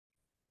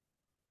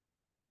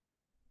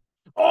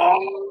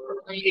All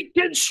right,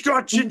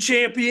 construction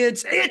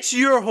champions, it's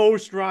your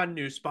host, Ron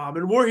Nussbaum,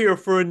 and we're here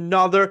for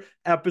another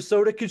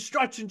episode of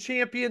Construction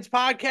Champions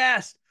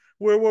Podcast,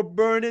 where we're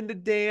burning the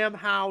damn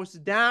house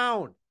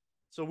down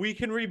so we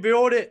can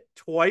rebuild it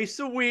twice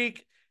a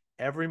week,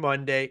 every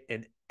Monday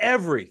and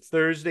every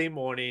Thursday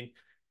morning.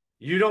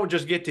 You don't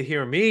just get to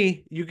hear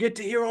me, you get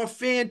to hear our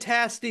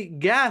fantastic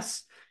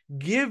guests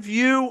give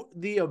you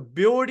the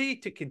ability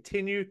to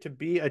continue to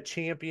be a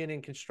champion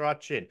in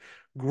construction,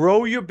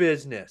 grow your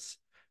business,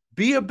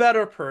 be a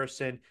better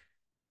person,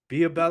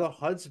 be a better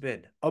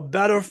husband, a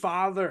better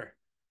father,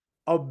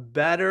 a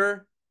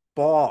better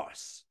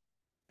boss.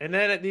 And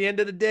then at the end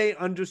of the day,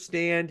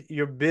 understand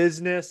your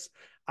business.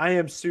 I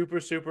am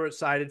super, super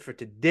excited for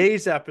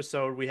today's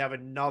episode. We have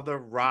another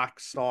rock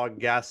star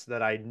guest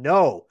that I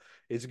know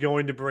is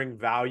going to bring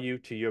value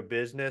to your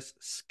business.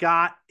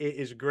 Scott, it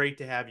is great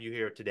to have you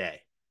here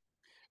today.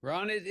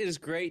 Ron, it is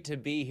great to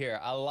be here.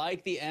 I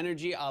like the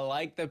energy. I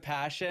like the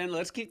passion.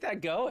 Let's keep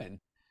that going.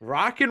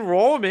 Rock and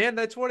roll, man.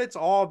 That's what it's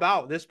all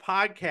about. This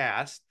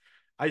podcast,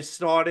 I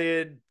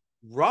started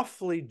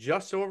roughly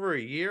just over a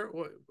year,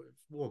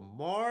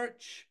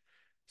 March.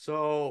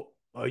 So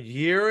a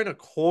year and a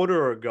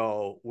quarter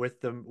ago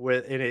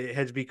and it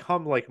has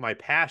become like my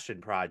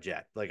passion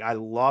project. Like I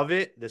love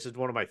it. This is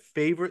one of my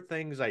favorite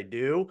things I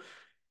do.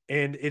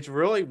 And it's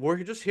really,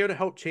 we're just here to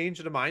help change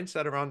the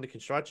mindset around the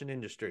construction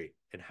industry.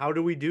 And how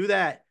do we do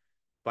that?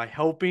 By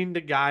helping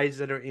the guys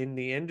that are in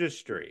the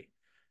industry.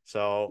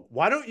 So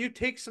why don't you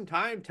take some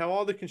time, tell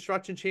all the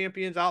construction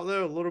champions out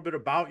there a little bit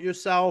about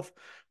yourself,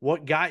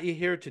 what got you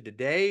here to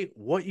today,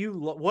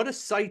 what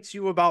excites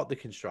you about the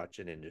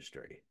construction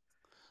industry?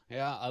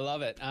 Yeah, I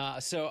love it.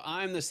 So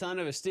I'm the son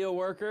of a steel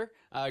worker.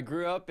 I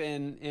grew up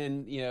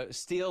in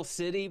Steel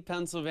City,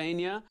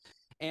 Pennsylvania,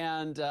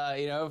 and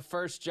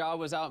first job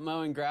was out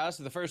mowing grass.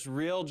 The first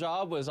real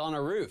job was on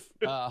a roof,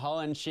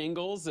 hauling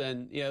shingles,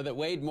 and that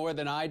weighed more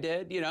than I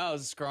did. I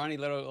was a scrawny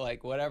little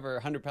like whatever,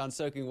 100 pounds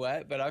soaking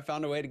wet, but I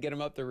found a way to get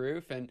them up the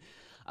roof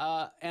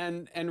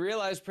and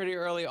realized pretty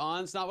early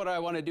on it's not what I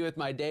want to do with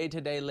my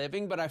day-to-day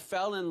living, but I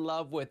fell in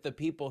love with the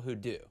people who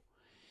do.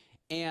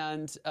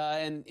 And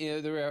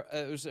there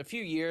was a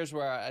few years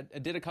where I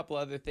did a couple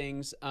other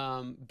things,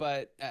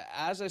 but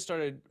as I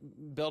started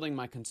building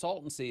my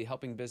consultancy,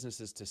 helping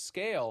businesses to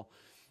scale,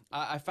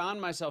 I found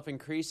myself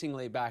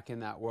increasingly back in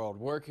that world,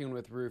 working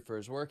with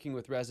roofers, working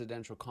with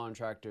residential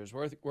contractors,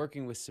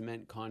 working with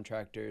cement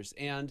contractors,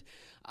 and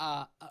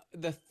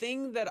the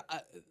thing that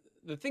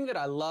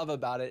I love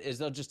about it is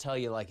they'll just tell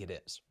you like it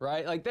is,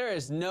 right? Like there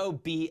is no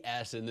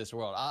BS in this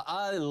world.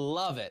 I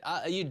love it.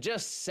 You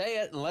just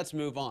say it and let's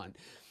move on.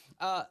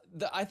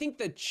 I think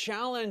the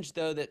challenge,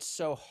 though, that's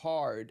so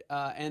hard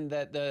and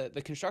that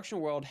the construction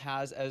world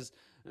has as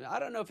I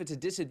don't know if it's a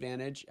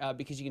disadvantage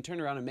because you can turn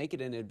around and make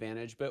it an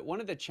advantage, but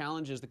one of the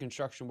challenges the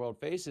construction world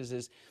faces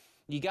is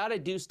you got to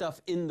do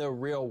stuff in the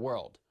real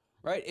world,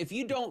 right? If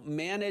you don't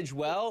manage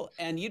well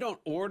and you don't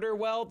order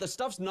well, the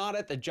stuff's not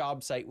at the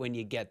job site when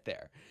you get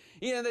there.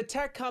 The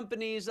tech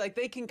companies, like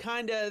they can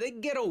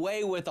get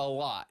away with a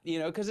lot,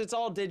 because it's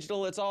all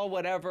digital, it's all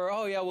whatever.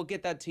 Oh yeah, we'll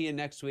get that to you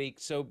next week,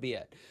 so be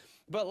it.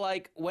 But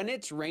like when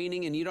it's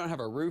raining and you don't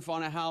have a roof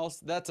on a house,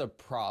 that's a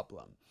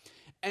problem.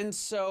 And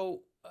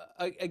so,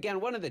 again,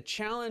 one of the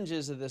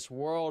challenges of this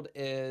world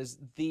is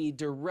the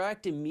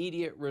direct,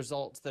 immediate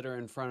results that are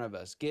in front of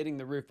us. Getting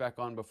the roof back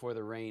on before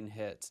the rain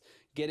hits,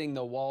 getting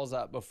the walls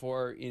up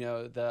before,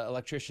 the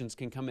electricians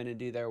can come in and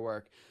do their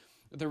work.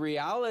 The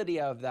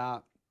reality of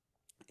that,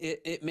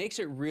 it makes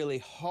it really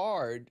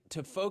hard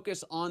to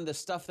focus on the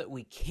stuff that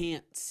we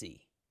can't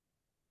see.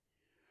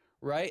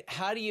 Right?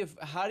 How do you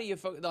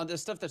focus on the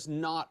stuff that's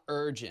not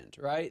urgent,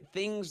 right?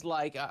 Things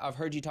like I've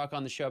heard you talk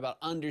on the show about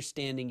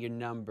understanding your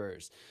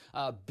numbers,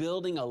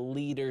 building a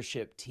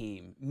leadership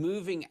team,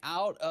 moving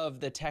out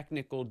of the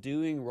technical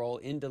doing role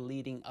into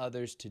leading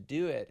others to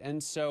do it.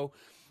 And so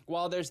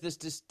while there's this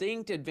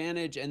distinct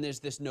advantage and there's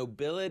this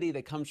nobility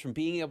that comes from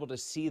being able to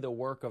see the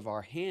work of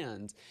our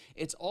hands,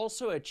 it's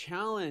also a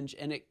challenge,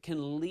 and it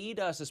can lead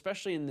us,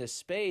 especially in this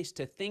space,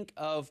 to think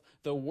of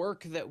the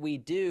work that we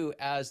do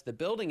as the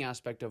building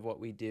aspect of what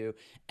we do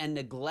and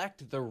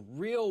neglect the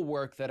real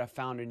work that a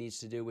founder needs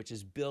to do, which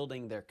is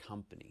building their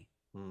company.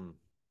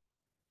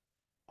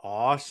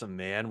 Awesome,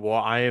 man. Well,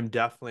 I am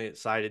definitely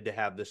excited to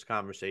have this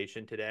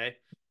conversation today.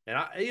 And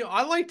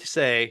I like to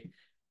say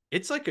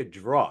it's like a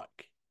drug.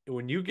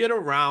 When you get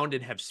around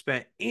and have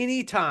spent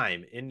any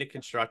time in the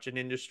construction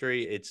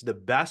industry, it's the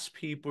best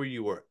people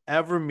you will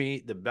ever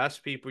meet, the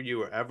best people you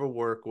will ever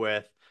work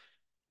with.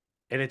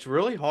 And it's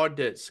really hard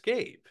to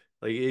escape.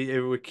 Like it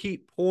would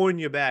keep pulling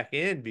you back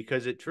in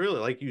because it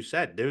truly, like you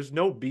said, there's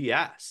no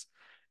BS.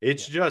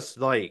 It's Yeah. just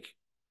like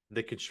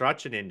the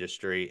construction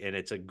industry, and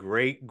it's a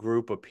great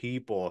group of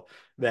people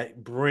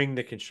that bring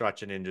the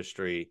construction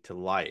industry to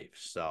life.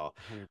 So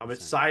I'm 100%.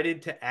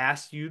 excited to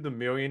ask you the $1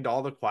 million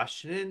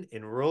question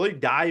and really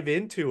dive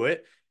into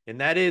it.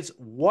 And that is,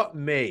 what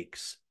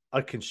makes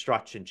a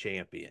construction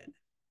champion?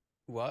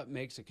 What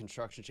makes a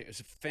construction champion? It's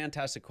a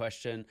fantastic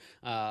question.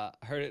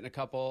 Heard it in a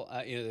couple.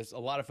 There's a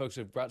lot of folks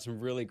who've brought some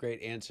really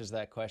great answers to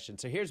that question.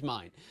 So here's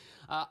mine.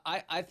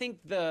 I think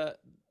the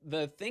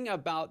thing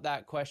about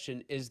that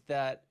question is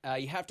that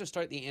you have to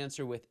start the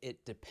answer with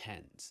 "it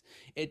depends."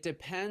 It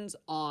depends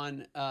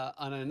on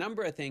a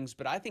number of things,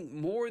 but I think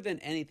more than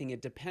anything,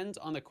 it depends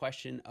on the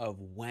question of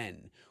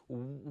when.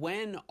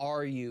 When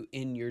are you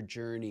in your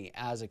journey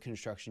as a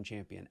construction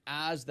champion,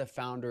 as the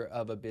founder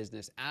of a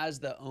business, as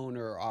the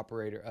owner or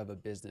operator of a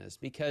business?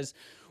 Because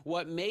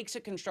what makes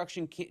a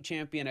construction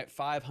champion at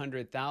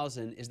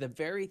 500,000 is the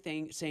very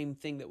same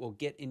thing that will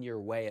get in your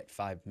way at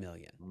 5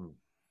 million.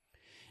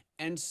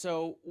 And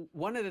so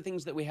one of the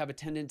things that we have a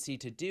tendency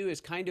to do is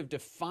kind of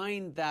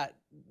define that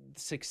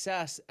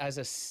success as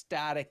a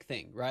static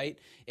thing, right?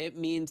 It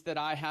means that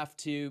I have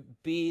to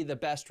be the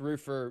best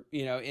roofer,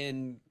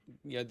 in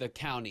the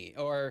county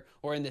or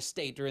in the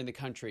state or in the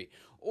country,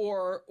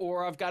 or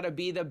I've got to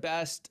be the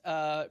best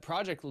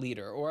project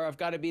leader, or I've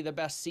got to be the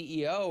best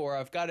CEO, or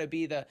I've got to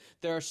be there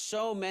are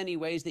so many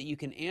ways that you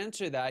can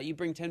answer that. You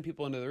bring 10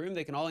 people into the room,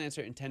 they can all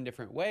answer it in 10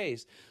 different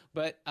ways.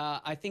 But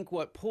I think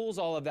what pulls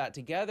all of that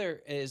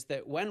together is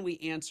that when we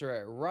answer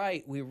it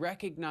right, we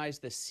recognize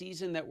the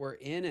season that we're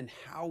in and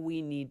how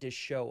we need to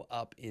show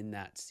up in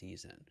that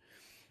season.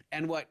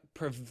 And what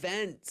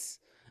prevents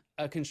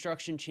a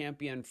construction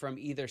champion from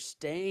either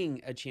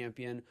staying a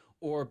champion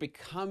or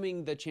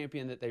becoming the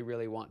champion that they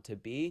really want to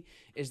be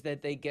is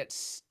that they get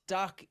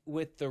stuck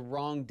with the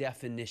wrong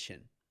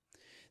definition.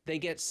 They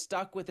get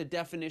stuck with a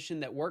definition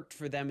that worked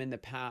for them in the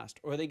past,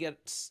 or they get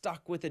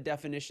stuck with a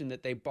definition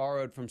that they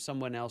borrowed from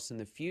someone else in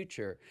the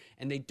future,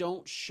 and they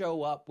don't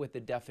show up with the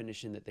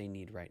definition that they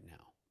need right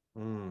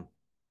now.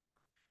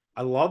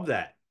 I love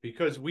that,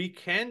 because we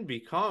can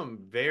become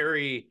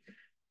very,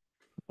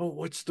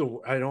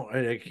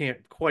 I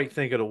can't quite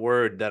think of the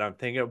word that I'm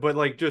thinking of, but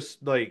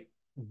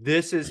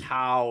this is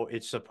how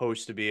it's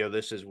supposed to be, or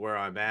this is where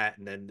I'm at.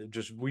 And then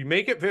we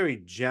make it very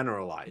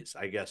generalized,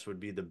 I guess would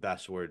be the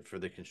best word for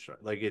the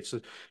construct. Like it's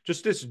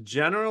just this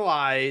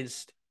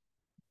generalized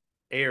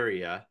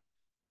area,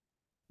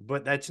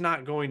 but that's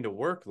not going to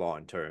work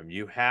long term.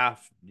 You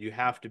have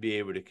to be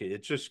able to,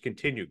 it's just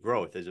continued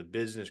growth. As a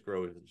business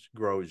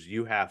grows,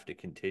 you have to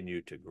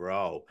continue to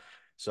grow.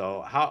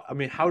 So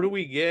how do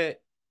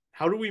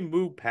we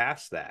move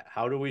past that?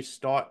 How do we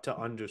start to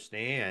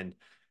understand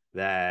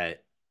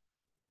that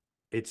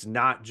it's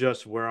not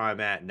just where I'm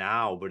at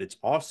now, but it's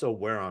also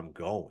where I'm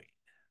going?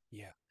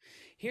 Yeah.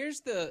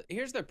 Here's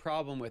the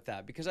problem with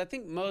that, because I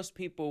think most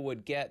people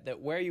would get that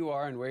where you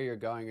are and where you're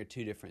going are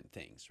two different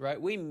things, right?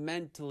 We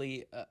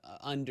mentally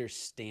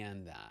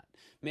understand that.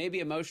 Maybe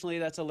emotionally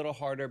that's a little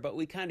harder, but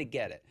we kind of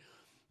get it.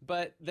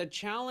 But the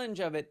challenge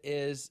of it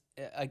is,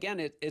 again,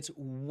 it's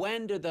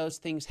when do those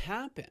things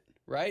happen?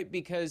 Right?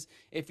 Because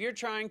if you're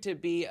trying to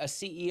be a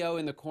CEO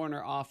in the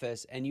corner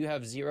office and you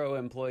have 0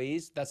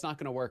 employees, that's not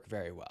going to work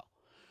very well.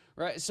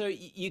 Right? So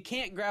you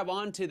can't grab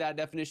onto that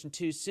definition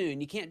too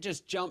soon. You can't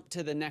just jump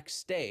to the next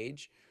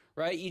stage,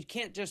 right? You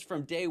can't just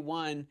from day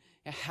one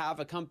have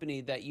a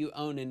company that you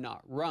own and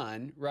not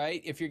run, right?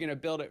 If you're going to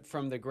build it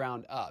from the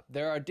ground up.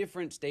 There are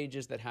different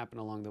stages that happen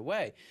along the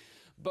way.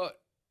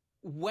 But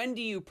when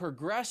do you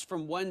progress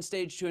from one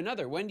stage to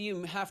another? When do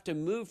you have to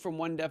move from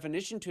one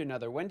definition to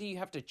another? When do you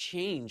have to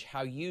change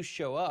how you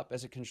show up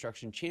as a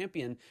construction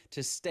champion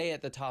to stay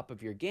at the top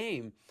of your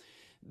game?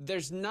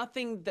 There's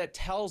nothing that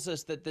tells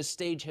us that the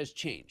stage has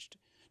changed.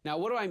 Now,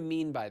 what do I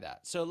mean by that?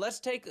 So let's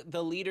take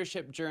the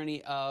leadership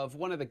journey of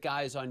one of the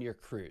guys on your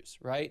crews,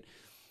 right?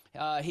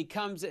 He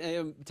comes,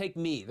 take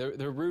me,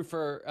 the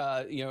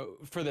roofer,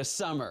 for the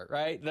summer,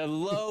 right? The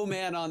low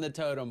man on the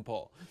totem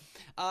pole.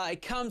 He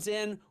comes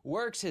in,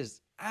 works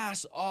his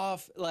ass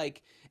off,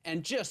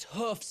 and just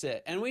hoofs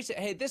it. And we say,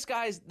 hey, this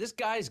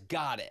guy's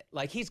got it.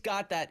 Like, he's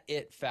got that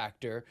it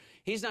factor.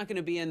 He's not going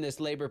to be in this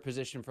labor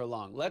position for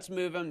long. Let's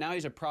move him. Now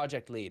he's a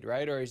project lead,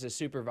 right? Or he's a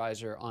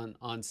supervisor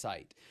on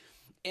site.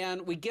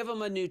 And we give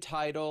him a new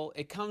title.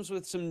 It comes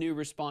with some new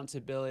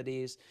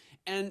responsibilities.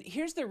 And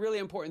here's the really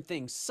important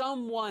thing.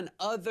 Someone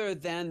other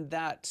than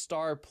that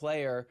star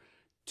player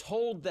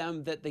told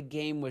them that the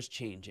game was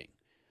changing.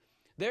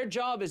 Their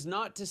job is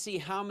not to see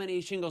how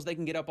many shingles they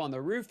can get up on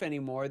the roof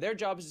anymore. Their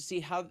job is to see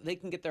how they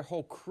can get their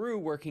whole crew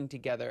working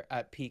together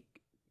at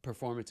peak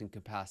performance and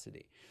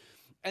capacity.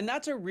 And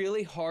that's a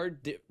really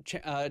hard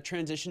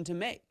transition to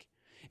make.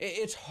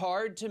 It's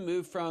hard to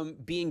move from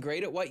being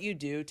great at what you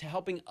do to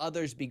helping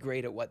others be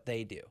great at what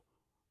they do,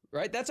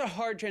 right? That's a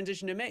hard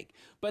transition to make.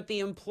 But the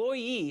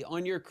employee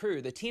on your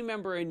crew, the team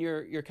member in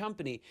your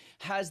company,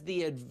 has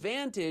the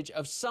advantage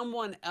of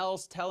someone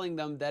else telling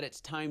them that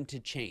it's time to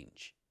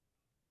change.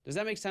 Does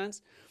that make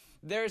sense?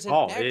 There's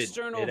an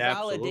external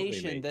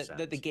validation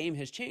that the game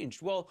has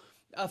changed. Well,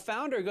 a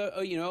founder,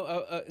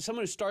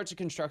 someone who starts a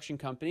construction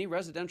company,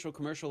 residential,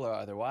 commercial, or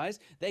otherwise,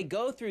 they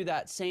go through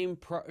that same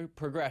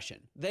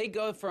progression. They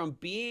go from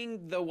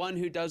being the one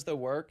who does the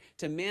work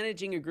to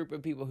managing a group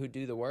of people who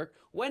do the work.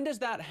 When does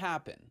that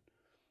happen?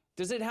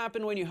 Does it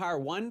happen when you hire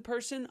one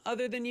person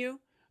other than you?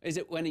 Is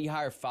it when you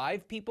hire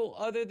 5 people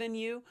other than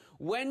you?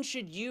 When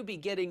should you be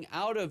getting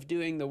out of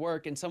doing the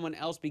work and someone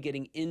else be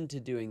getting into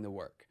doing the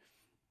work?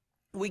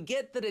 We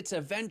get that it's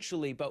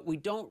eventually, but we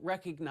don't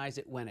recognize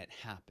it when it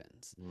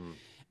happens.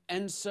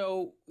 And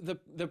so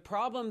the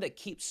problem that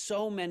keeps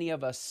so many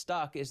of us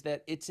stuck is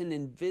that it's an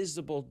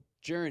invisible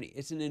journey.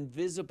 It's an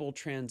invisible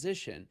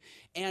transition.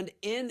 And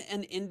in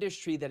an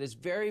industry that is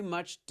very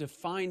much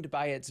defined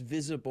by its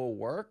visible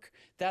work,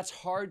 that's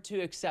hard to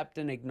accept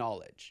and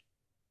acknowledge.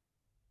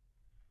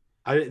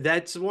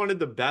 That's one of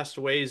the best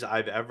ways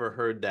I've ever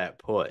heard that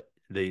put.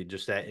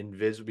 Just that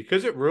invisible,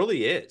 because it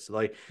really is.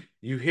 Like,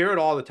 you hear it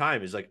all the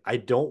time. Is like, I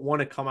don't want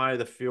to come out of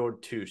the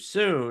field too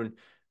soon,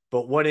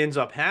 but what ends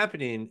up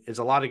happening is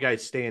a lot of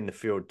guys stay in the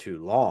field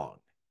too long,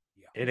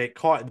 and it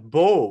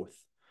cause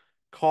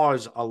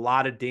a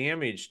lot of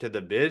damage to the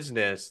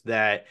business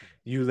that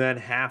you then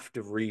have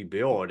to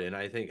rebuild. And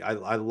I think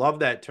I love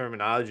that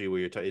terminology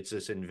where it's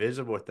this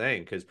invisible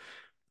thing, because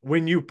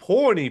when you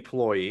pull an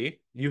employee,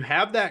 you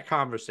have that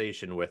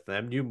conversation with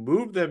them, you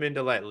move them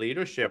into that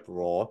leadership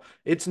role.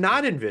 It's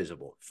not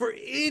invisible for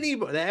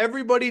anybody.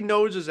 Everybody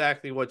knows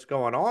exactly what's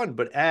going on.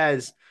 But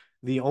as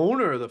the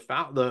owner,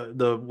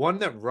 the one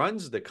that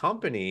runs the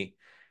company,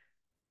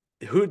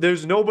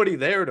 there's nobody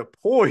there to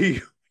pull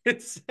you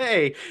and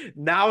say,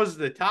 now's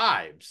the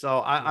time. So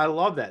I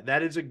love that.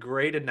 That is a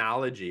great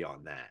analogy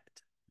on that.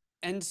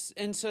 And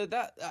so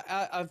that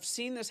I've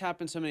seen this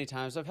happen so many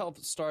times. I've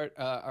helped start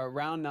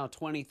around now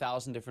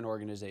 20,000 different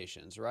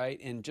organizations, right?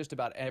 In just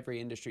about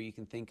every industry you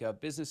can think of,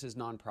 businesses,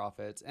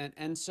 nonprofits.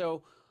 And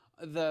so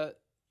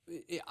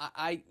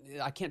I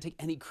can't take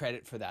any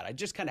credit for that. I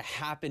just kind of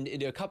happened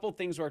into a couple of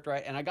things worked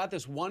right. And I got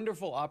this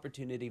wonderful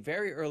opportunity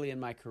very early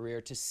in my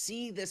career to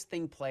see this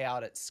thing play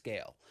out at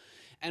scale.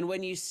 And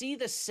when you see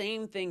the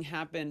same thing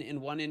happen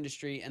in one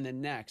industry and the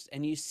next,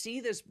 and you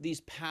see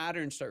these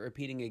patterns start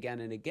repeating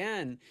again and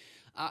again,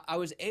 I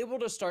was able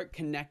to start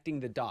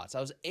connecting the dots. I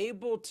was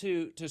able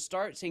to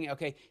start saying,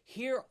 okay,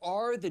 here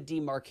are the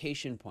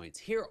demarcation points.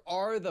 Here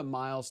are the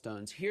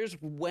milestones. Here's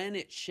when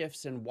it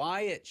shifts and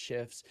why it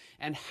shifts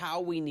and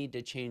how we need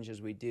to change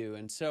as we do.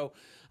 And so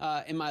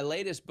in my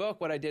latest book,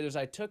 what I did is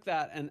I took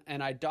that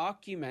and I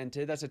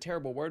documented, that's a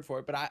terrible word for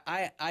it, but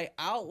I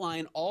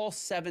outline all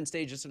 7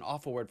 stages. It's an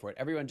awful word for it.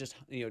 Everyone just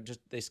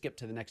they skip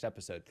to the next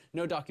episode.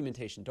 No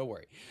documentation, don't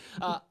worry.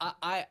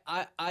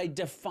 I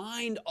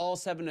defined all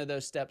 7 of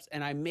those steps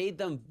and I made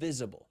them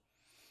visible.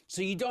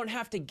 So you don't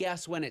have to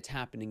guess when it's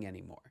happening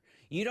anymore.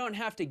 You don't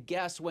have to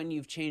guess when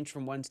you've changed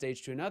from one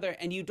stage to another,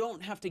 and you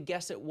don't have to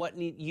guess at what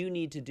you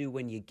need to do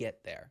when you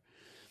get there.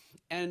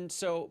 And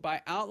so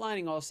by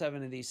outlining all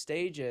 7 of these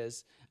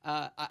stages,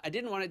 I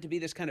didn't want it to be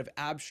this kind of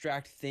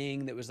abstract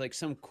thing that was like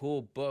some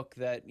cool book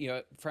that,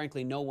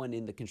 frankly, no one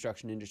in the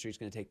construction industry is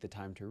going to take the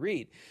time to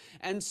read.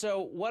 And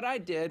so what I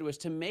did was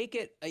to make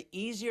it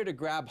easier to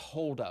grab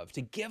hold of,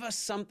 to give us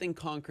something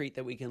concrete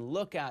that we can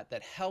look at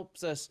that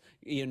helps us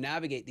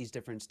navigate these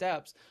different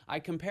steps. I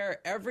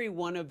compare every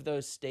one of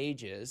those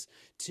stages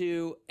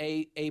to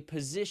a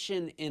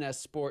position in a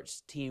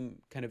sports team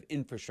kind of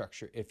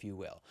infrastructure, if you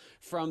will,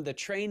 from the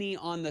trainee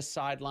on the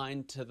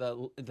sideline to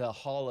the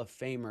Hall of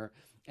Famer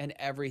and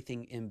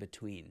everything in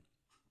between.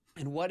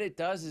 And what it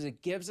does is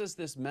it gives us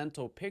this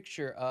mental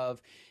picture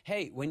of,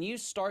 hey, when you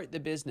start the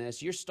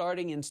business, you're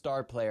starting in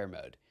star player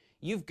mode.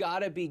 You've got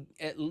to be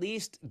at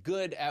least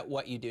good at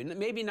what you do.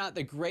 Maybe not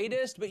the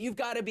greatest, but you've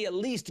got to be at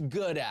least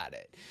good at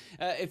it.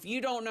 If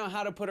you don't know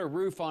how to put a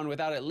roof on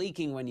without it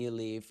leaking when you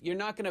leave, you're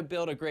not going to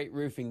build a great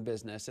roofing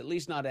business, at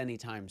least not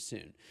anytime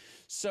soon.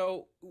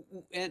 So,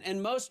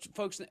 and most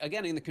folks,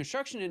 again, in the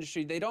construction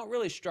industry, they don't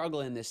really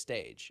struggle in this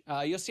stage.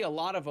 You'll see a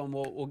lot of them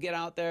will get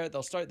out there,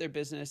 they'll start their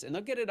business, and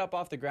they'll get it up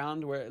off the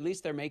ground where at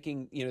least they're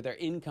making their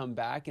income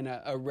back in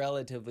a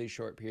relatively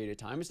short period of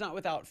time. It's not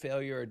without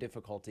failure or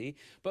difficulty,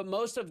 but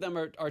most of them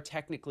are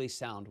technically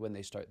sound when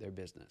they start their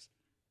business.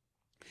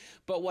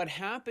 But what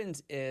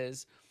happens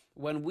is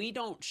when we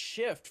don't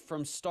shift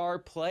from star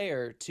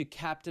player to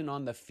captain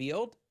on the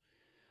field,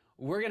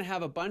 we're going to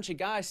have a bunch of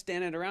guys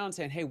standing around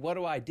saying, hey, what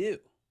do I do?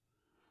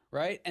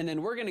 Right? And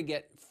then we're going to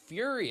get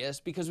furious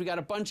because we got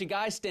a bunch of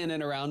guys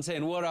standing around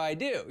saying, what do I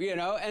do?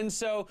 And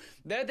so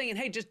they're thinking,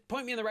 hey, just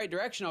point me in the right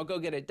direction. I'll go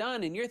get it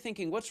done. And you're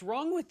thinking, what's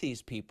wrong with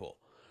these people?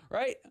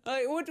 Right?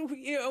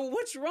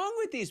 What's wrong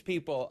with these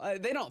people?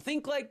 They don't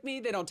think like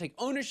me. They don't take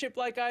ownership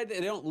like I do.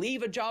 They don't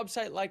leave a job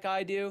site like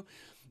I do.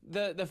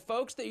 The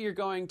folks that you're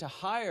going to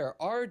hire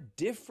are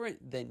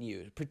different than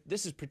you.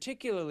 This is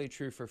particularly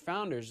true for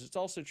founders. It's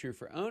also true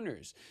for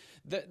owners.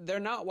 They're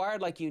not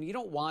wired like you, and you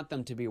don't want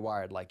them to be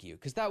wired like you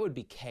because that would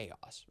be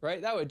chaos,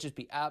 right? That would just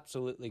be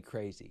absolutely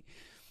crazy.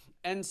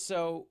 And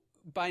so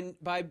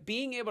by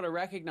being able to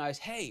recognize,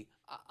 hey,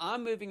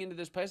 I'm moving into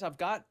this place. I've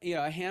got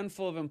a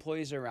handful of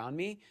employees around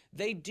me.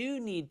 They do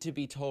need to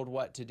be told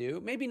what to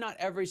do. Maybe not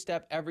every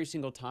step, every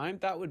single time.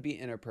 That would be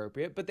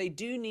inappropriate. But they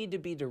do need to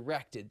be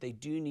directed. They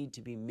do need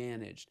to be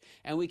managed.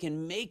 And we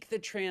can make the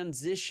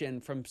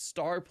transition from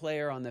star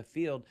player on the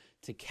field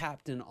to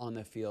captain on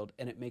the field,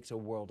 and it makes a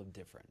world of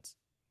difference.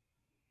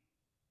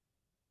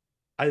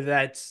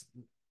 That's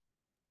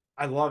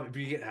I love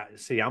it.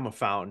 See, I'm a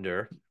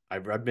founder.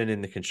 I've been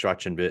in the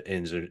construction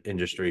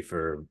industry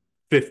for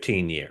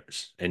 15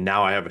 years, and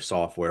now I have a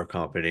software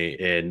company.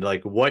 And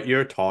like what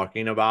you're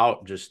talking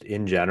about, just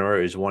in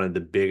general, is one of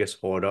the biggest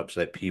holdups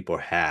that people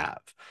have.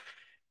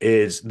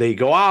 Is they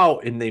go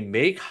out and they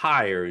make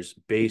hires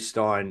based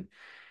on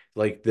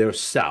like their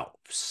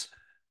selves.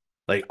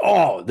 Like,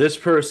 oh, this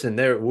person,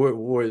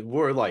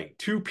 we're like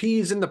two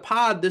peas in the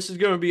pod. This is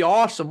going to be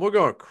awesome. We're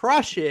going to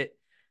crush it.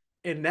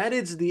 And that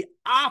is the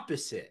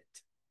opposite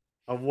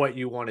of what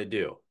you want to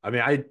do. I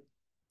mean, I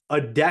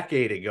a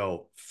decade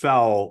ago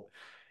fell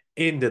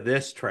into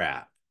this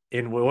trap.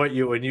 And when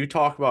you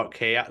talk about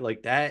chaos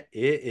like that,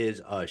 it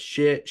is a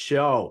shit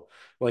show.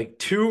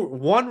 Like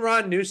one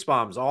Ron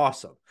Nussbaum's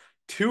awesome.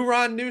 Two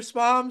Ron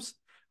Nussbaums,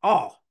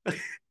 oh,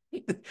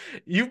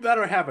 you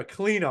better have a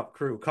cleanup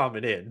crew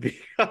coming in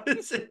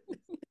because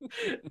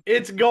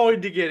it's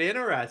going to get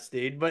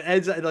interesting. But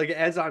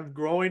as I'm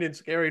growing and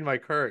scaring my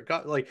current,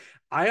 like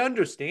I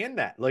understand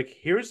that. Like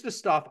here's the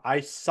stuff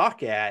I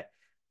suck at.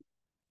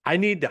 I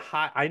need to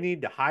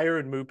hire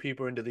and move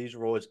people into these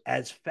roles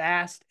as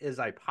fast as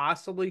I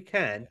possibly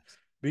can Yes.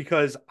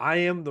 because I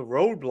am the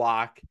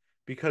roadblock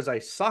because I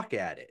suck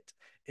at it.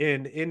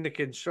 In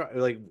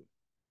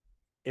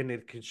the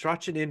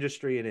construction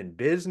industry and in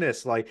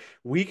business, like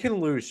we can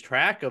lose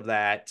track of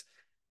that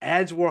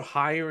as we're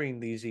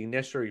hiring these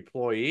initial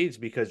employees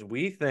because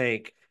we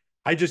think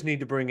I just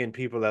need to bring in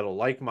people that are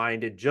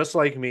like-minded, just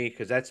like me,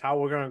 because that's how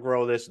we're going to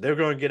grow this. They're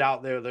going to get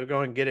out there, they're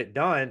going to get it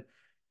done,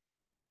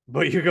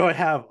 but you're going to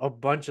have a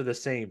bunch of the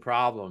same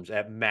problems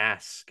at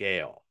mass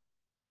scale.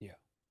 Yeah.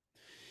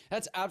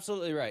 That's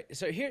absolutely right.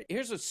 So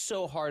here's what's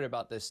so hard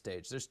about this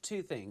stage. There's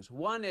two things.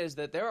 One is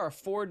that there are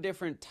 4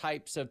 different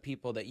types of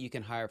people that you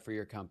can hire for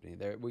your company.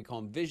 We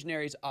call them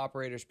visionaries,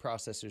 operators,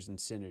 processors, and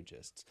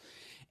synergists.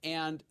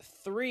 And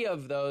 3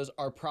 of those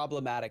are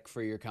problematic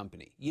for your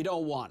company. You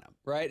don't want them,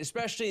 right?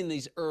 Especially in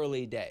these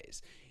early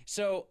days.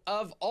 So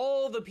of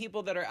all the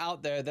people that are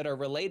out there that are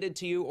related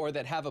to you or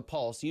that have a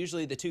pulse,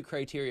 usually the 2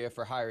 criteria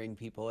for hiring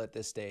people at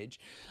this stage,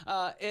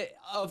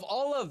 of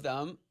all of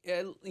them,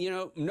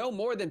 no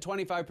more than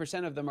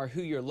 25% of them are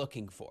who you're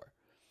looking for.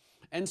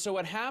 And so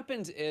what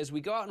happens is we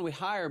go out and we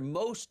hire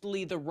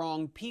mostly the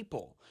wrong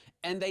people,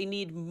 and they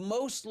need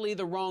mostly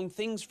the wrong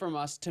things from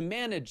us to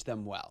manage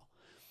them well.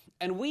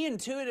 And we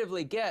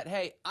intuitively get,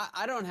 hey,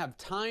 I don't have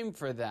time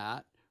for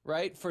that,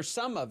 right? For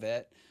some of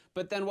it.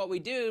 But then what we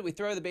do, we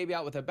throw the baby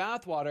out with the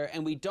bathwater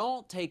and we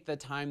don't take the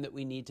time that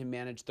we need to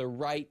manage the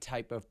right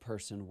type of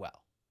person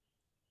well,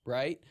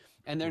 right?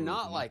 And they're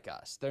not like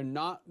us. They're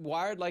not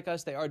wired like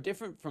us. They are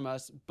different from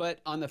us. But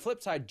on the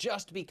flip side,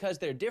 just because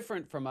they're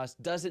different from us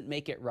doesn't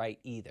make it right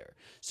either.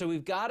 So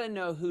we've got to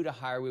know who to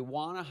hire. We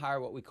want to hire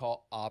what we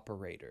call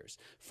operators,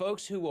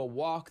 folks who will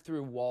walk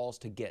through walls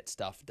to get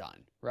stuff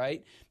done,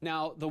 right?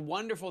 Now, the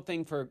wonderful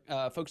thing for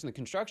folks in the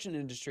construction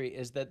industry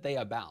is that they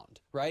abound,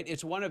 right?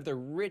 It's one of the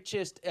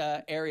richest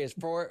areas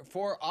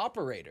for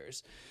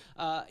operators.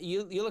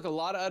 You look at a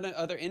lot of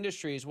other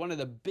industries, one of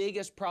the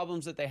biggest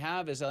problems that they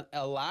have is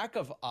a lack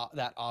of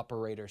that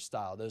operator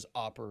style, those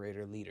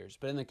operator leaders.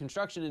 But in the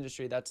construction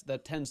industry,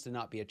 that tends to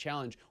not be a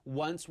challenge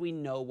once we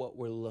know what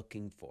we're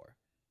looking for.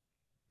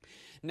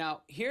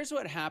 Now, here's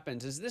what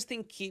happens is this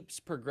thing keeps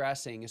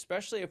progressing,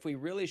 especially if we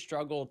really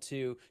struggle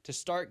to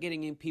start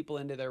getting people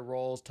into their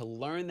roles, to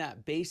learn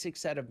that basic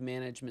set of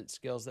management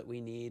skills that we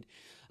need,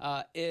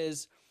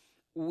 is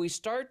we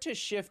start to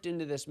shift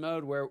into this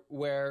mode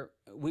where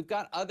we've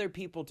got other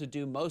people to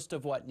do most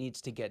of what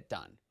needs to get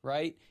done,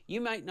 right? You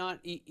might not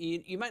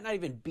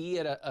even be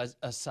at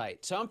a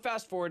site. So I'm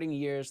fast forwarding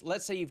years.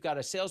 Let's say you've got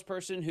a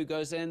salesperson who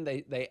goes in,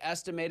 they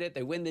estimate it,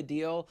 they win the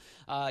deal.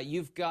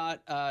 You've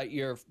got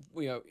your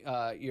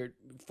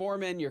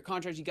foreman, your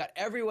contractors, you got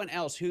everyone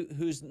else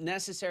who's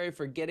necessary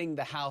for getting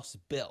the house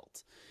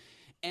built.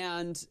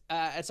 And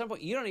at some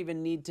point, you don't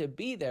even need to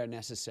be there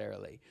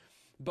necessarily.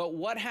 But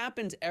what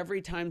happens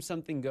every time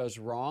something goes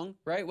wrong,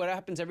 right? What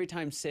happens every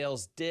time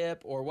sales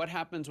dip, or what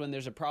happens when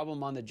there's a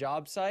problem on the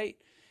job site?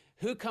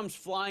 Who comes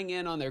flying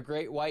in on their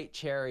great white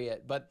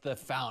chariot but the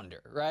founder,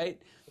 right?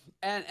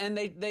 And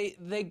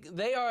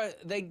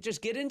they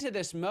just get into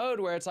this mode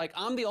where it's like,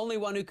 I'm the only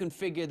one who can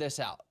figure this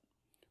out,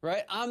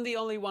 right? I'm the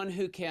only one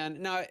who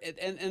can now,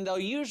 and they'll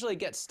usually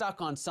get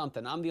stuck on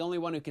something. I'm the only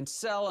one who can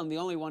sell. I'm the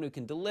only one who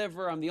can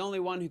deliver. I'm the only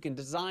one who can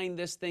design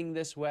this thing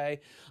this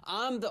way.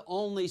 I'm the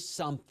only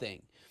something.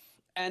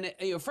 And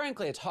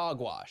frankly, it's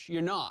hogwash.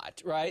 You're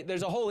not, right?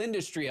 There's a whole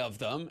industry of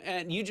them,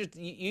 and you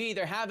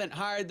either haven't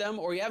hired them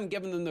or you haven't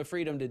given them the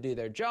freedom to do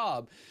their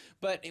job.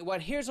 But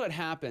here's what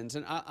happens,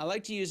 and I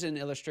like to use an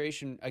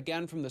illustration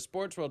again from the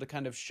sports world to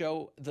kind of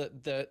show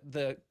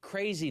the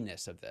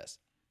craziness of this.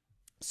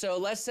 So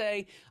let's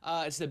say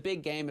it's the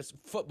big game. It's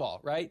football,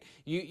 right?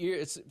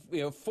 It's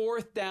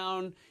 4th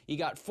down. You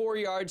got 4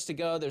 yards to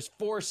go. There's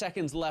 4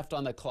 seconds left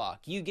on the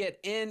clock. You get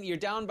in. You're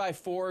down by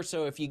 4.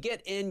 So if you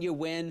get in, you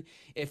win.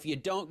 If you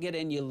don't get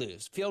in, you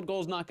lose. Field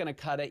goal's not going to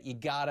cut it. You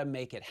got to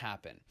make it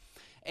happen.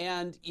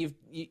 and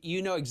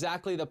you know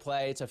exactly the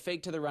play. It's a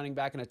fake to the running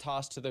back and a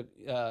toss to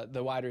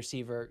the wide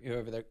receiver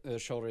over the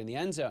shoulder in the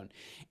end zone.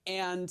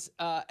 And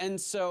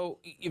so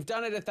you've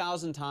done it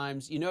 1,000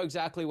 times. You know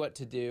exactly what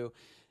to do.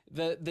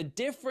 The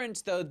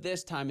difference, though,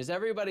 this time is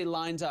everybody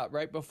lines up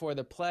right before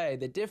the play.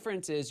 The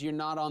difference is you're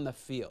not on the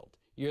field.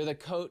 You're the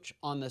coach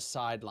on the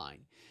sideline.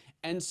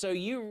 And so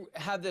you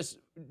have this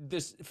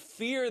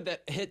fear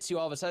that hits you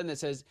all of a sudden that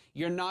says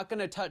you're not going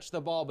to touch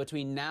the ball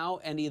between now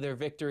and either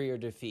victory or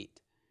defeat.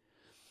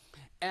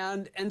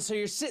 And so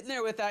you're sitting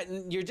there with that,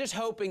 and you're just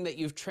hoping that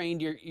you've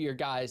trained your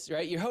guys,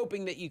 right? You're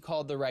hoping that you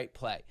called the right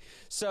play.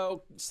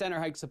 So center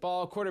hikes the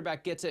ball,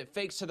 quarterback gets it,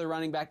 fakes to the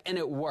running back, and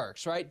it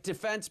works, right?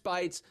 Defense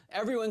bites,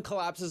 everyone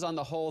collapses on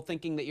the hole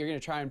thinking that you're going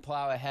to try and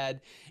plow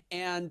ahead.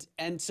 And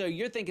so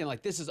you're thinking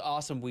like, this is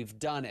awesome, we've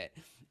done it.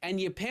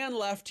 And you pan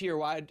left to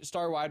your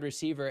star wide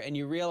receiver, and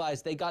you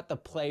realize they got the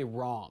play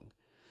wrong.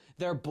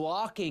 They're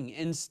blocking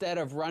instead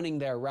of running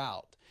their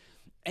route.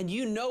 And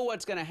you know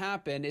what's going to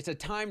happen. It's a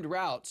timed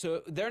route.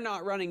 So they're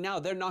not running now.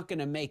 They're not going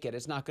to make it.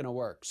 It's not going to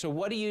work. So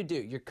what do?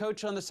 Your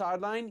coach on the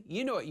sideline,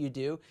 you know what you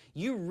do.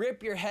 You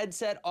rip your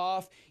headset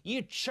off.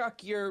 You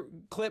chuck your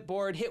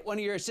clipboard, hit one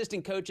of your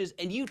assistant coaches,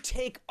 and you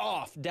take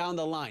off down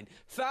the line.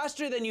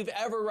 Faster than you've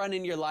ever run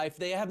in your life.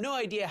 They have no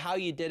idea how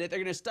you did it. They're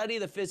going to study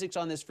the physics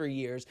on this for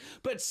years.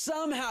 But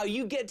somehow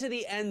you get to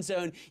the end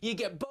zone. You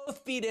get both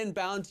feet in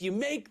bounds. You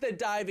make the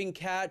diving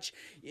catch.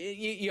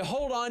 You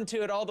hold on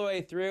to it all the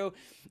way through.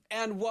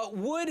 And what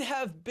would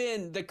have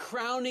been the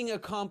crowning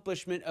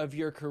accomplishment of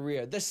your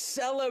career, the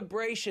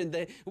celebration,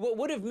 what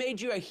would have made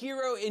you a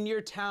hero in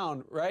your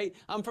town, right?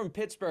 I'm from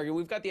Pittsburgh, and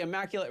we've got the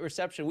Immaculate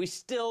Reception. We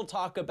still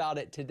talk about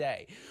it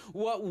today.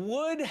 What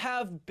would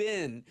have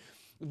been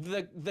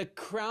the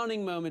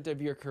crowning moment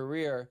of your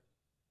career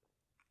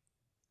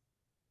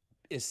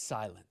is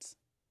silence.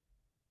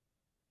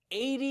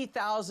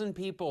 80,000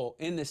 people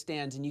in the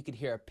stands, and you could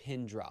hear a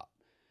pin drop.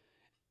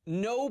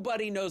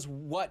 Nobody knows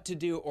what to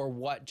do or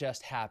what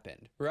just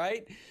happened,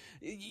 right?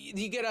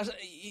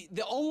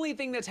 The only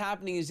thing that's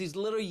happening is these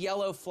little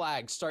yellow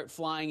flags start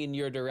flying in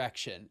your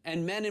direction,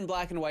 and men in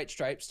black and white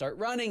stripes start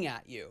running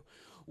at you.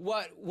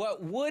 What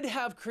would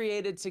have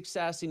created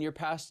success in your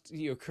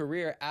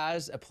career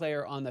as a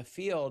player on the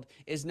field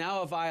is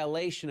now a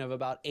violation of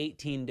about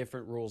 18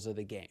 different rules of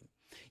the game.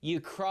 You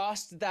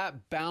crossed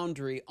that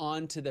boundary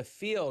onto the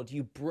field.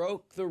 You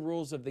broke the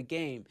rules of the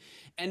game.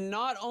 And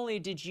not only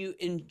did you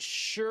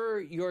ensure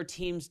your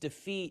team's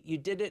defeat, you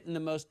did it in the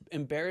most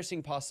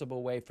embarrassing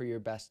possible way for your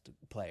best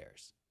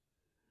players.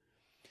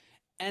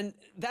 And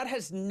that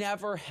has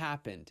never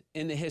happened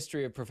in the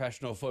history of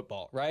professional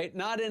football, right?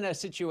 Not in a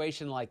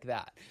situation like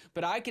that.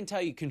 But I can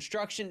tell you,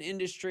 construction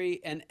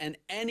industry and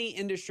any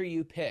industry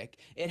you pick,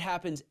 it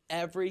happens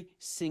every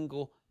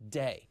single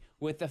day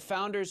with the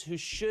founders who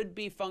should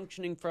be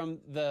functioning from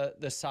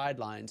the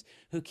sidelines,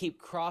 who keep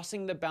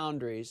crossing the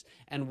boundaries.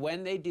 And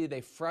when they do,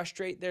 they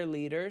frustrate their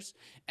leaders,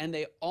 and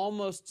they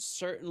almost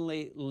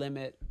certainly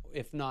limit,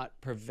 if not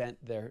prevent,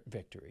 their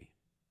victory.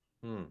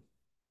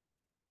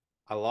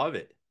 I love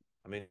it.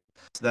 I mean,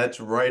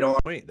 that's right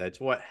on point. That's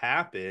what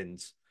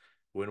happens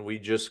when we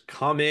just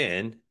come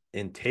in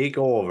and take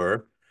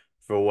over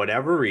for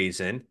whatever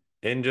reason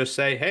and just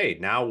say, hey,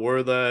 now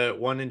we're the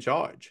one in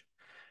charge.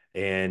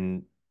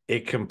 And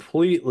it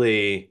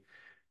completely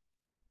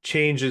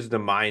changes the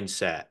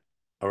mindset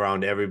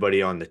around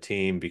everybody on the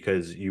team,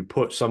 because you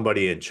put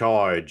somebody in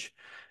charge,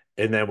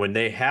 and then when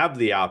they have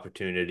the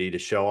opportunity to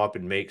show up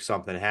and make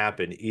something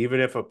happen, even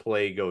if a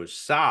play goes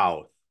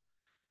south,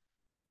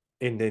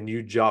 and then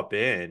you jump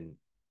in,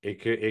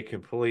 it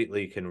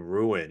completely can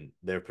ruin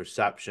their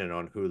perception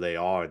on who they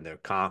are and their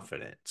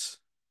confidence.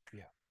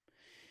 Yeah.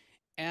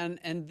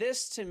 And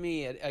this, to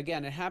me,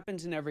 again, it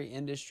happens in every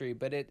industry,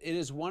 but it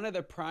is one of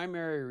the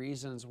primary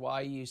reasons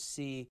why you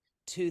see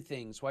two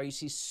things, why you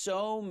see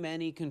so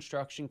many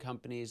construction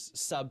companies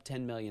sub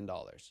 $10 million,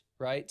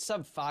 right?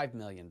 Sub $5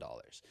 million,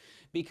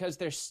 because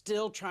they're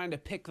still trying to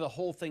pick the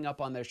whole thing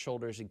up on their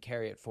shoulders and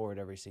carry it forward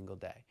every single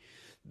day.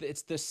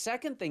 It's the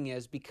second thing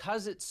is,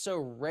 because it's so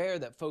rare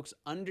that folks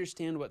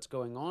understand what's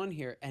going on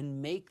here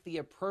and make the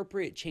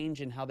appropriate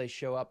change in how they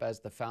show up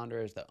as the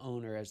founder, as the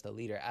owner, as the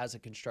leader, as a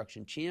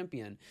construction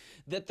champion,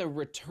 that the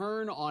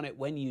return on it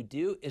when you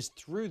do is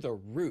through the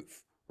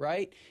roof.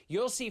 Right?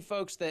 You'll see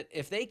folks that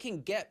if they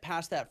can get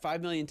past that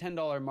 $5 million,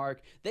 $10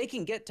 mark, they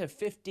can get to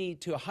 50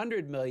 to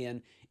 100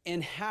 million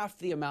in half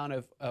the amount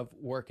of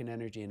work and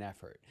energy and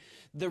effort.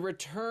 The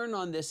return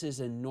on this is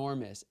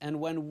enormous.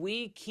 And when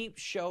we keep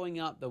showing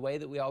up the way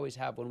that we always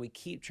have, when we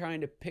keep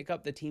trying to pick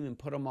up the team and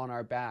put them on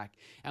our back,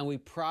 and we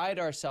pride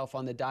ourselves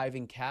on the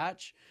diving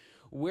catch,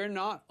 we're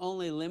not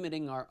only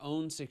limiting our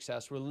own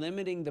success, we're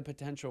limiting the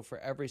potential for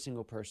every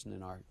single person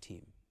in our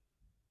team.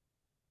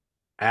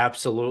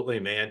 Absolutely,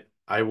 man.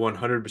 I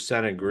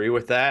 100% agree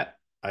with that.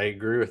 I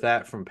agree with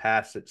that from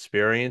past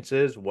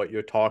experiences. What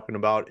you're talking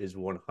about is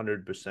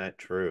 100%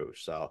 true.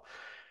 So,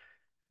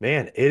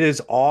 man, it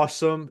is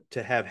awesome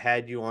to have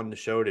had you on the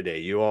show today.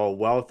 You are a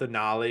wealth of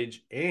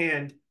knowledge,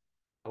 and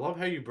I love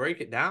how you break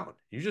it down.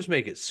 You just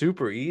make it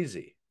super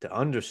easy. to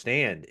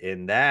understand.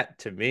 And that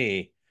to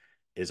me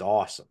is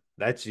awesome.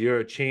 That's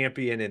your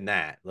champion in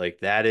that. Like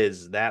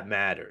that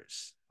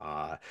matters.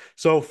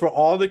 So for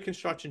all the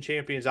construction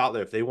champions out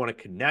there, if they want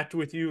to connect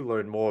with you,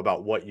 learn more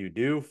about what you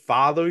do,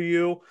 follow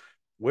you,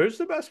 where's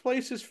the best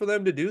places for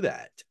them to do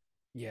that?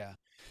 Yeah.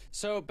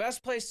 So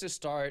best place to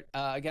start,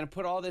 again,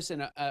 put all this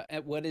in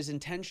what is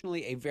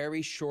intentionally a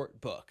very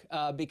short book,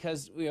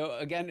 because,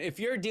 again, if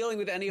you're dealing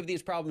with any of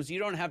these problems, you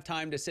don't have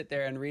time to sit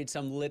there and read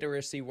some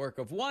literacy work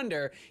of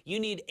wonder. You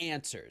need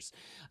answers.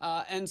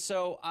 And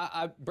so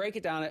I break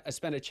it down. I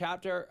spend a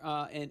chapter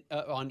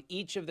on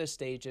each of the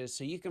stages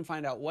so you can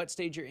find out what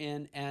stage you're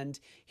in. And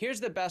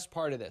here's the best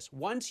part of this.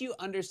 Once you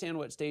understand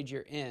what stage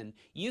you're in,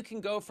 you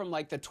can go from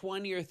like the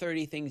 20 or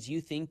 30 things you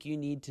think you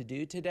need to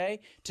do today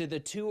to the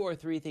 2 or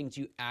 3 things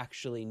you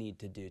actually need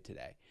to do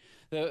today.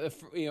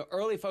 The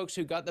early folks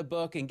who got the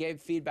book and gave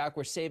feedback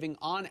were saving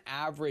on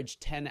average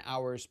 10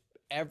 hours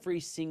every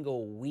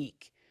single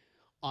week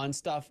on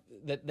stuff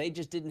that they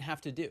just didn't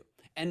have to do.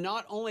 And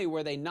not only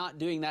were they not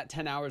doing that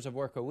 10 hours of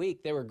work a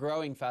week, they were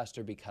growing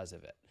faster because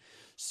of it.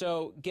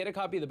 So get a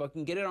copy of the book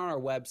and get it on our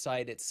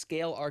website. It's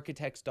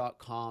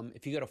scalearchitects.com.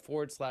 If you go to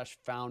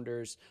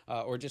 /founders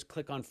or just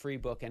click on free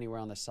book anywhere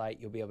on the site,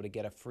 you'll be able to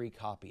get a free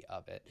copy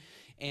of it.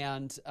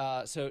 And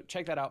so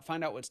check that out.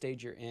 Find out what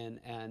stage you're in,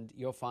 and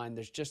you'll find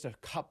there's just a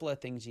couple of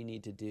things you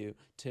need to do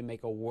to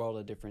make a world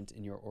of difference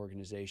in your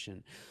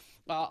organization.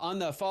 On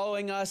the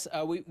following us,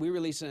 we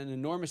release an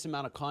enormous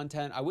amount of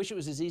content. I wish it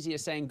was as easy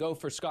as saying go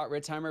for Scott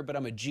Ritzheimer, but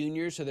I'm a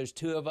junior, so there's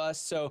 2 of us.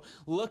 So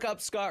look up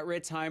Scott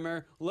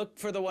Ritzheimer. Look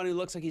for the one who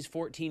looks like he's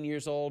 14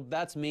 years old.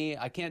 That's me.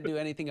 I can't do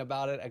anything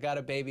about it. I got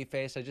a baby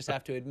face, I just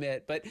have to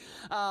admit. But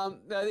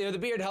the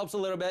beard helps a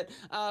little bit.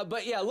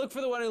 But yeah, look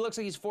for the one who looks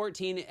like he's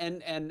 14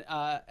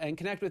 and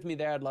connect with me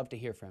there. I'd love to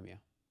hear from you.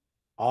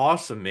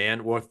 Awesome,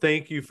 man. Well,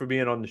 thank you for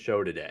being on the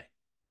show today.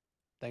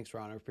 Thanks,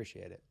 Ron. I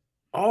appreciate it.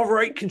 All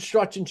right,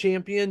 construction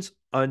champions,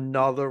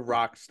 another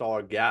rock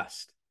star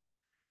guest.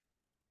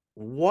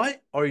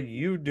 What are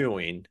you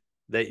doing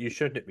that you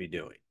shouldn't be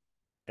doing?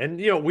 And,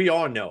 we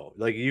all know,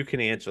 like, you can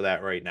answer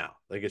that right now.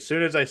 Like, as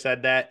soon as I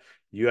said that,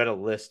 you had a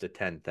list of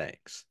 10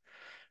 things.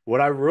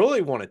 What I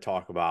really want to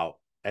talk about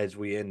as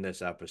we end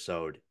this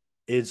episode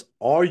is,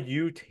 are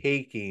you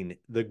taking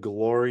the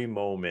glory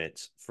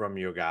moments from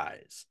your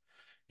guys?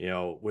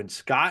 When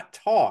Scott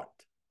talked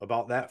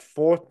about that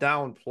 4th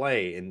down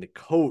play and the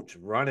coach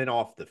running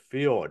off the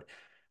field,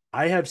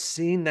 I have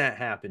seen that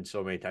happen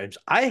so many times.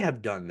 I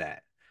have done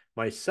that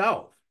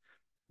myself,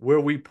 where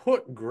we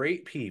put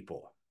great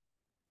people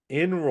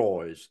in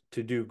roles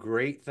to do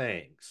great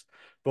things.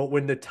 But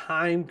when the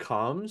time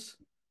comes,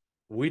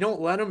 we don't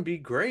let them be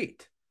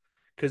great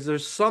because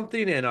there's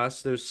something in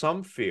us, there's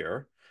some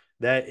fear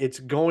that it's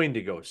going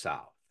to go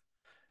south.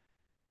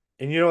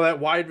 And, that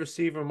wide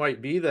receiver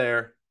might be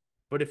there,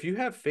 but if you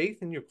have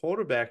faith in your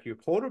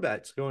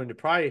quarterback's going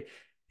to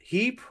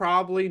he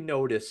probably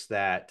noticed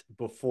that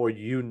before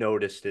you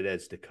noticed it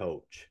as the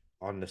coach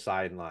on the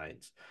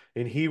sidelines.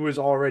 And he was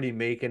already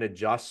making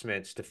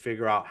adjustments to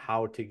figure out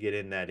how to get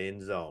in that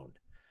end zone.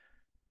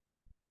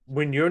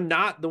 When you're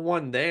not the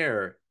one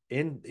there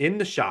in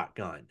the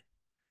shotgun,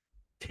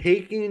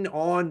 taking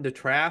on the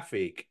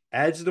traffic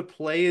as the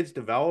play is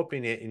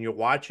developing it and you're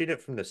watching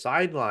it from the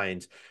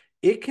sidelines,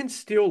 it can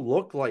still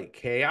look like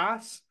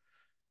chaos,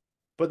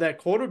 but that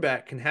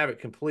quarterback can have it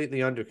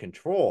completely under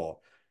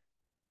control.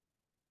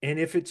 And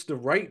if it's the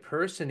right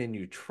person and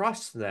you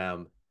trust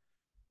them,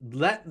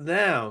 let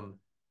them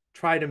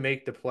try to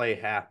make the play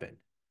happen.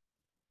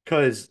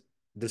 Because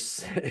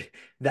the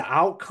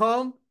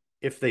outcome,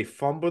 if they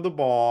fumble the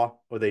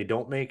ball or they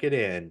don't make it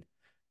in,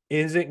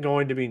 isn't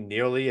going to be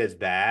nearly as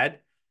bad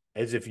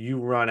as if you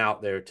run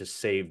out there to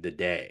save the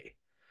day.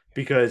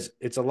 Because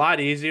it's a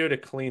lot easier to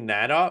clean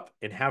that up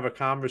and have a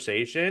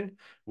conversation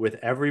with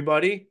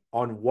everybody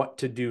on what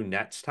to do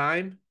next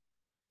time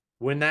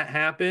when that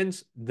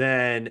happens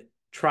than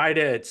try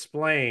to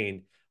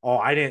explain, oh,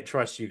 I didn't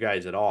trust you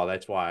guys at all.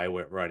 That's why I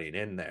went running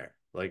in there.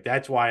 Like,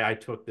 that's why I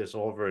took this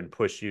over and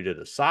pushed you to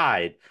the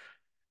side.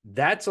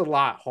 That's a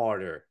lot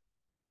harder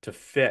to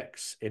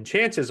fix. And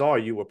chances are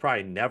you will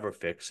probably never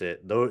fix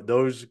it.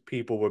 Those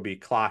people will be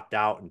clocked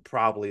out and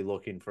probably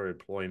looking for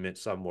employment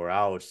somewhere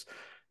else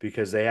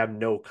because they have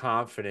no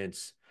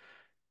confidence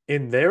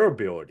in their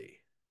ability.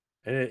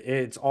 And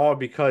it's all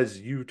because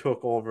you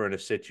took over in a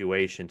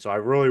situation. So I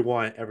really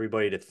want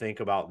everybody to think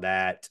about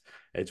that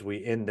as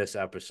we end this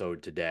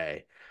episode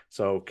today.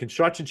 So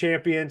construction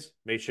champions,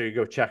 make sure you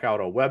go check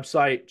out our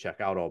website,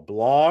 check out our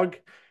blog.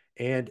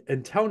 And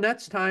until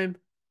next time,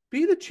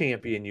 be the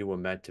champion you were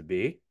meant to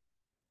be.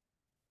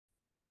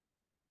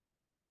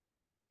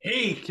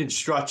 Hey,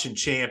 construction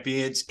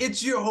champions.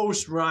 It's your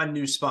host, Ron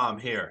Nussbaum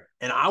here.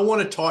 And I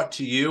want to talk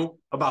to you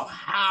about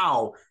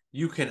how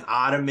you can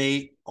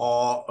automate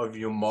all of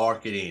your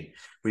marketing.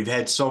 We've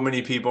had so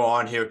many people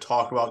on here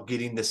talk about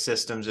getting the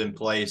systems in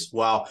place.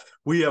 Well,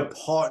 we have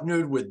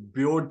partnered with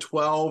Build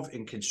 12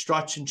 and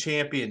Construction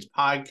Champions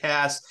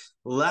podcast.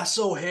 Les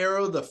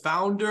O'Hara, the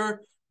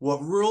founder, what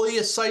really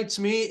excites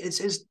me is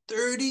his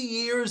 30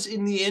 years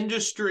in the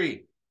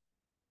industry.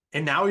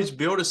 And now he's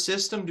built a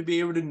system to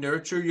be able to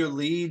nurture your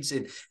leads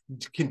and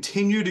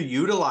continue to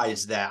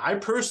utilize that. I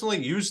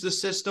personally use the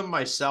system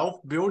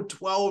myself. Build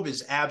 12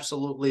 is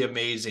absolutely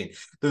amazing.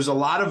 There's a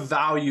lot of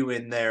value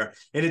in there,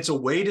 and it's a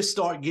way to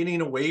start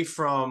getting away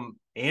from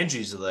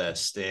Angie's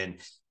List and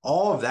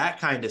all of that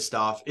kind of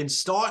stuff and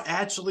start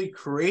actually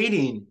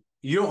creating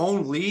your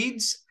own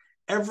leads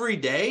every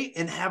day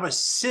and have a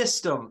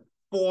system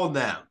for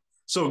them.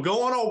 So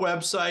go on our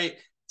website,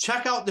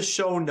 check out the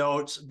show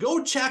notes,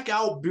 go check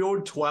out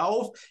Build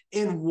 12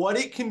 and what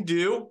it can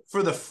do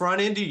for the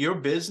front end of your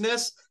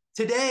business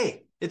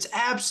today. It's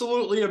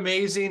absolutely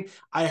amazing.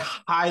 I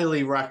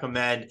highly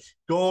recommend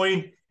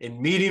going and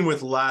meeting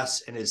with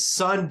Les and his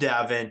son,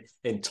 Devin,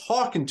 and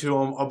talking to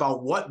him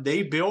about what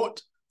they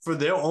built for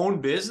their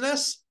own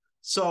business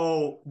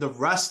so the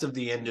rest of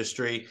the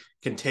industry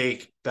can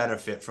take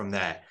benefit from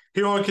that.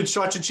 Here on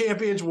Construction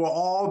Champions, we're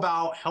all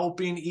about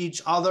helping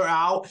each other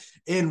out.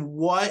 And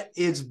what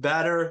is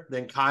better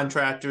than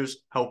contractors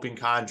helping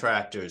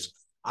contractors?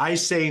 I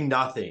say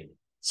nothing.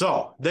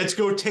 So let's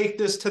go take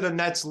this to the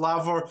next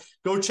level.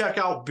 Go check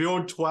out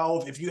Build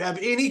 12. If you have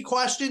any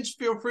questions,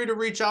 feel free to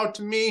reach out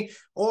to me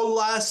or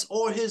Les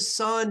or his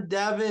son,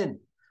 Devin.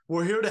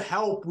 We're here to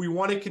help. We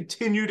want to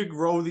continue to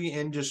grow the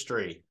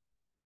industry.